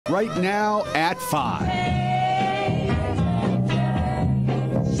right now at 5.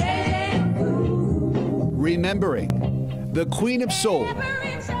 Remembering the Queen of Soul,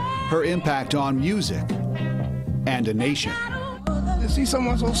 her impact on music and a nation. To see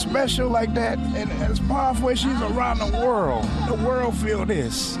someone so special like that and as powerful as she's around the world feel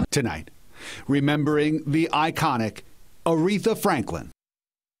this. Tonight, remembering the iconic Aretha Franklin.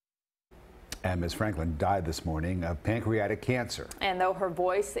 And Ms. Franklin died this morning of pancreatic cancer. And though her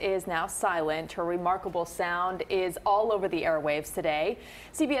voice is now silent, her remarkable sound is all over the airwaves today.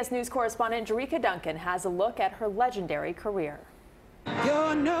 CBS News correspondent Aretha Duncan has a look at her legendary career.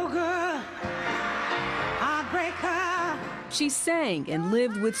 You're no good, heartbreaker. She sang and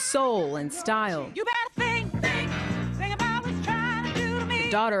lived with soul and style. You better think about what's trying to do to me.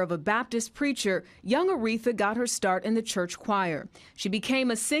 Daughter of a Baptist preacher, young Aretha got her start in the church choir. She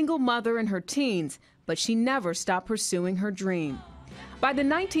became a single mother in her teens, but she never stopped pursuing her dream. By the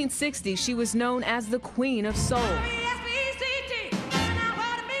 1960s, she was known as the Queen of Soul.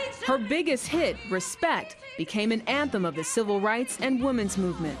 Her biggest hit, Respect, became an anthem of the civil rights and women's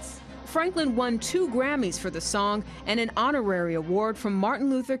movements. Franklin won 2 Grammys for the song and an honorary award from Martin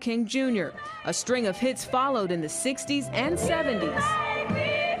Luther King Jr. A string of hits followed in the 60s and 70s.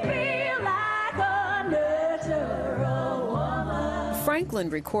 Franklin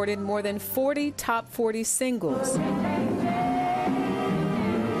recorded more than 40 top 40 singles.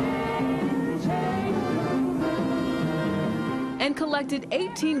 And collected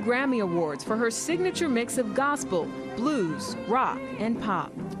 18 Grammy Awards for her signature mix of gospel, blues, rock, and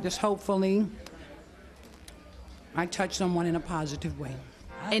pop. Just hopefully I touch someone in a positive way.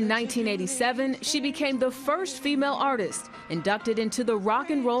 In 1987, she became the first female artist inducted into the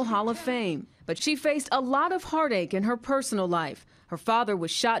Rock and Roll Hall of Fame. But she faced a lot of heartache in her personal life. Her father was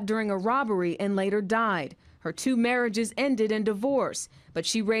shot during a robbery and later died. Her 2 marriages ended in divorce, but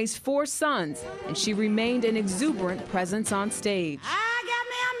she raised 4 sons, and she remained an exuberant presence on stage.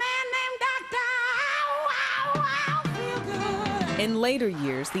 In later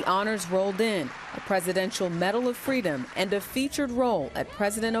years, the honors rolled in, a Presidential Medal of Freedom and a featured role at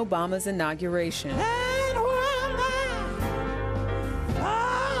President Obama's inauguration.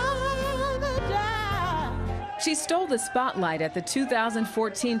 She stole the spotlight at the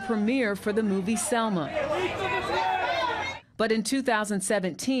 2014 premiere for the movie Selma. But in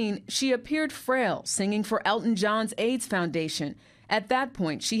 2017, she appeared frail, singing for Elton John's AIDS Foundation. At that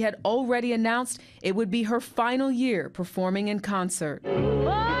point, she had already announced it would be her final year performing in concert.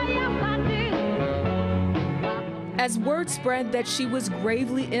 As word spread that she was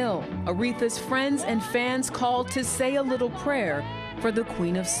gravely ill, Aretha's friends and fans called to say a little prayer for the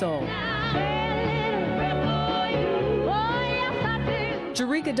Queen of Soul.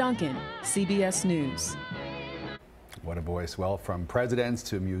 Aretha Duncan, CBS News. What a voice. Well, from presidents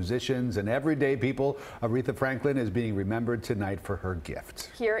to musicians and everyday people, Aretha Franklin is being remembered tonight for her gift.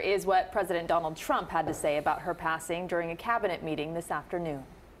 Here is what President Donald Trump had to say about her passing during a cabinet meeting this afternoon.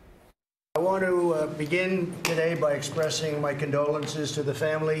 I want to begin today by expressing my condolences to the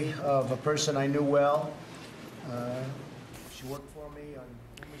family of a person I knew well. She worked for me on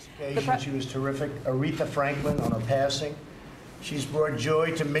numerous occasions. She was terrific. Aretha Franklin on her passing. She's brought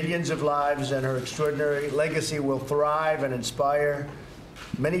joy to millions of lives, and her extraordinary legacy will thrive and inspire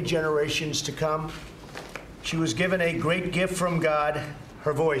many generations to come. She was given a great gift from God,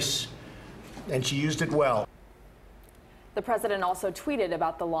 her voice, and she used it well. The president also tweeted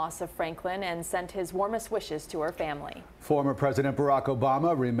about the loss of Franklin and sent his warmest wishes to her family. Former President Barack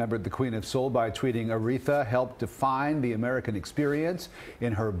Obama remembered the Queen of Soul by tweeting, "Aretha helped define the American experience.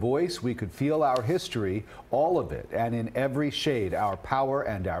 In her voice, we could feel our history, all of it, and in every shade, our power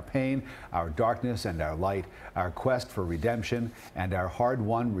and our pain, our darkness and our light, our quest for redemption, and our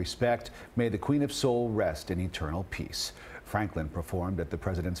hard-won respect. May the Queen of Soul rest in eternal peace." Franklin performed at the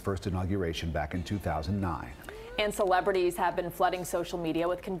president's first inauguration back in 2009. And celebrities have been flooding social media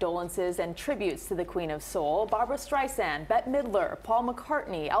with condolences and tributes to the Queen of Soul. Barbra Streisand, Bette Midler, Paul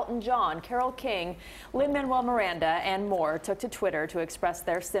McCartney, Elton John, Carole King, Lin-Manuel Miranda, and more took to Twitter to express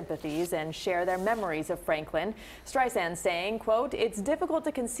their sympathies and share their memories of Franklin. Streisand saying, quote, "It's difficult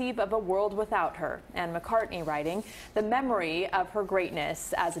to conceive of a world without her." And McCartney writing, "The memory of her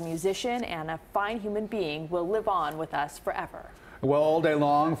greatness as a musician and a fine human being will live on with us forever." Well, all day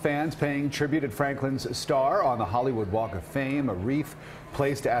long, fans paying tribute at Franklin's star on the Hollywood Walk of Fame, a wreath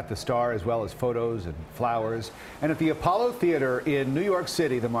placed at the star, as well as photos and flowers. And at the Apollo Theater in New York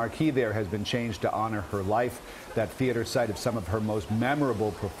City, the marquee there has been changed to honor her life. That theater, site of some of her most memorable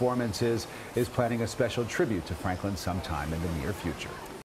performances, is planning a special tribute to Franklin sometime in the near future.